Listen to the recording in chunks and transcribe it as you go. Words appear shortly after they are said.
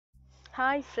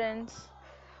Hi friends,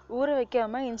 ஊற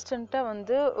வைக்காமல்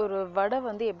இன்ஸ்டண்ட்டாக ஒரு வடை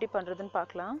எப்படி பண்ணுறதுன்னு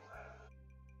பார்க்கலாம்.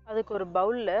 அதுக்கு ஒரு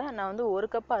பவுலில் நான் 1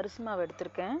 கப் அரிசி மாவு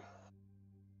எடுத்திருக்கேன்.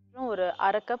 அப்புறம் ஒரு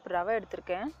அரை கப் ரவை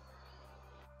எடுத்திருக்கேன்.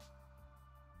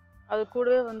 அது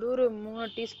கூடவே ஒரு 3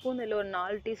 டீஸ்பூன் இல்லை ஒரு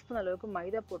 4 டீஸ்பூன் அளவுக்கு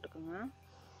மைதா போட்டுக்கோங்க.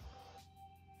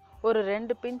 ஒரு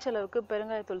 2 பிஞ்ச் அளவுக்கு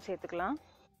பெருங்காயத்தூள் சேர்த்துக்கலாம்.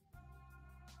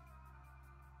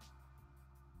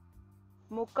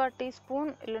 3/4 டீஸ்பூன்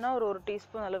இல்லைனா ஒரு 1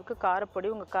 டீஸ்பூன் அளவுக்கு காரப்பொடி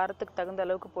உங்கள் காரத்துக்கு தகுந்த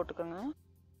அளவுக்கு போட்டுக்கோங்க.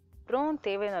 அப்புறம்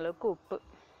தேவையான அளவுக்கு உப்பு.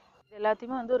 இது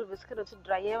எல்லாத்தையுமே ஒரு விஸ்கர் வச்சு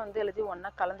ட்ரையாக எல்லாத்தையும்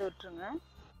ஒன்றா கலந்து விட்டுருங்க.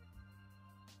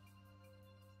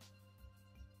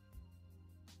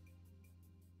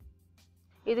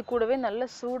 இது கூடவே நல்ல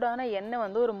சூடான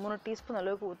எண்ணெய் ஒரு 3 டீஸ்பூன்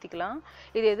அளவுக்கு ஊற்றிக்கலாம்.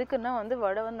 இது எதுக்குன்னா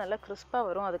வடை நல்லா கிறிஸ்பாக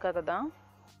வரும், அதுக்காக தான்.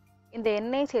 இந்த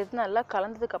எண்ணெயை சேர்த்து நல்லா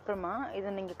கலந்ததுக்கு அப்புறமா இதை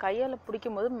நீங்கள் கையால்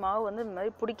பிடிக்கும் போது மாவு இந்த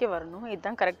மாதிரி பிடிக்க வரணும்.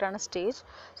 இதுதான் கரெக்டான ஸ்டேஜ்.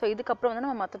 ஸோ இதுக்கப்புறம்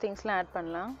நம்ம மற்ற திங்ஸ்லாம் ஆட்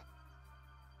பண்ணலாம்.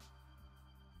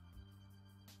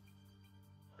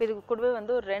 இப்போ இதுக்கு கூடவே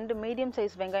ஒரு 2 மீடியம்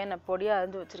சைஸ் வெங்காயம் நான் பொடியாக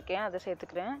அரிஞ்சு வச்சுருக்கேன், அதை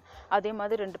சேர்த்துக்கிறேன். அதே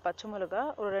மாதிரி 2 பச்சை மிளகா,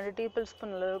 ஒரு 2 டேபிள்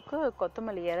ஸ்பூன் அளவுக்கு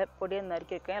கொத்தமல்லி இலை பொடியாக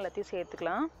நறுக்கியிருக்கேன். எல்லாத்தையும்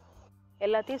சேர்த்துக்கலாம்.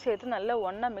 எல்லாத்தையும் சேர்த்து நல்லா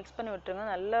ஒன்றா மிக்ஸ் பண்ணி விட்டுருங்க.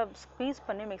 நல்லா ஸ்க்வீஸ்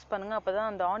பண்ணி மிக்ஸ் பண்ணுங்கள். அப்போ தான்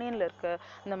அந்த ஆனியனில் இருக்க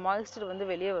அந்த மாய்ஸ்சர்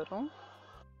வெளியே வரும்.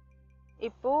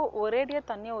 இப்போது ஒரேடியாக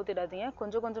தண்ணியை ஊற்றிடாதீங்க.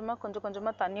 கொஞ்சம்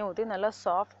கொஞ்சமாக தண்ணியை ஊற்றி நல்லா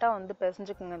சாஃப்டாக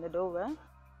பிசைஞ்சுக்குங்க இந்த டோவை.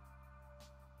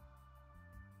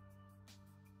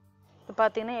 இப்போ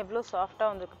பார்த்தீங்கன்னா எவ்வளோ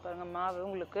சாஃப்டாக வந்துருக்கு பாருங்கள் மாவு.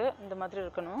 உங்களுக்கு இந்த மாதிரி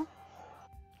இருக்கணும்.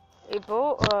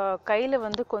 இப்போது கையில்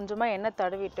கொஞ்சமாக எண்ணெய்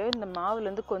தடவிட்டு இந்த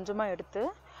மாவுலேருந்து கொஞ்சமாக எடுத்து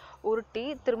உருட்டி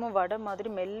திரும்ப வடை மாதிரி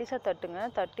மெல்லிசாக தட்டுங்க.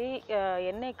 தட்டி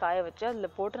எண்ணெய் காய வச்சு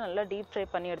அதில் போட்டு நல்லா டீப் ஃப்ரை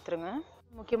பண்ணி எடுத்துருங்க.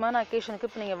 முக்கியமான அக்கேஷனுக்கு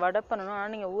இப்போ நீங்கள் வடை பண்ணணும்,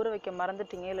 ஆனால் நீங்கள் ஊற வைக்க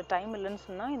மறந்துட்டீங்க இல்லை டைம் இல்லைன்னு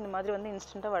சொன்னால் இந்த மாதிரி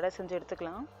இன்ஸ்டண்ட்டாக வடை செஞ்சு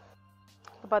எடுத்துக்கலாம்.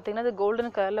 இப்போ பார்த்தீங்கன்னா அது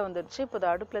கோல்டன் கலரில் வந்துடுச்சு. இப்போ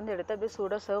அது அடுப்புலேருந்து எடுத்து அப்படியே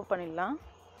சூடாக சர்வ் பண்ணிடலாம்.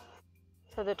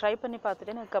 ஸோ அதை ட்ரை பண்ணி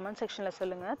பார்த்துட்டு எனக்கு கமெண்ட் செக்ஷனில்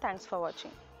சொல்லுங்கள். தேங்க்ஸ் ஃபார்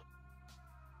வாட்சிங்.